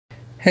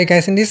Hey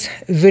guys, in this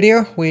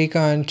video we're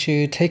going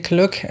to take a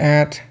look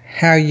at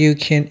how you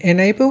can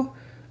enable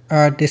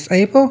or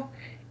disable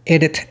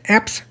edit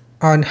apps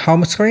on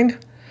home screen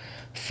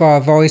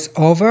for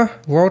VoiceOver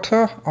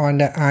Rotor on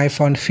the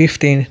iPhone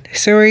 15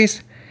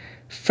 series.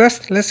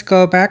 First, let's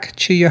go back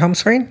to your home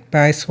screen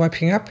by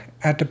swiping up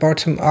at the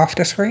bottom of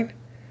the screen.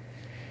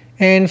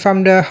 And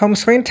from the home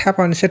screen, tap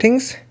on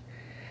Settings.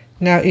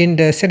 Now in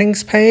the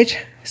Settings page,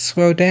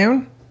 scroll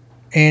down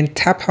and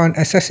tap on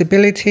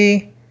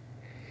Accessibility.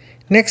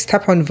 Next,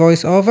 tap on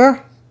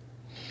VoiceOver.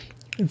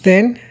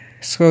 Then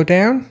scroll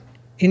down.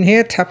 In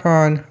here, tap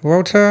on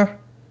Rotor.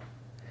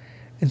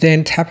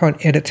 Then tap on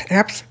Edit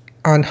Apps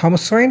on home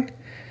screen.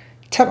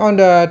 Tap on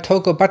the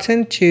toggle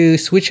button to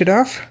switch it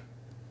off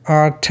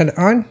or turn it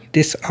on.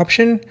 This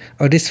option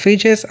or these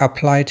features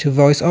apply to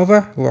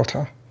VoiceOver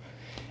Rotor.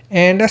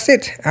 And that's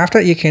it. After,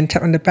 you can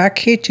tap on the back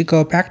key to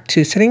go back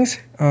to Settings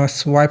or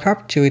swipe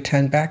up to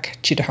return back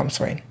to the home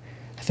screen.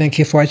 Thank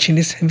you for watching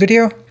this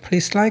video.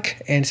 Please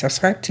like and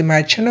subscribe to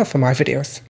my channel for more videos.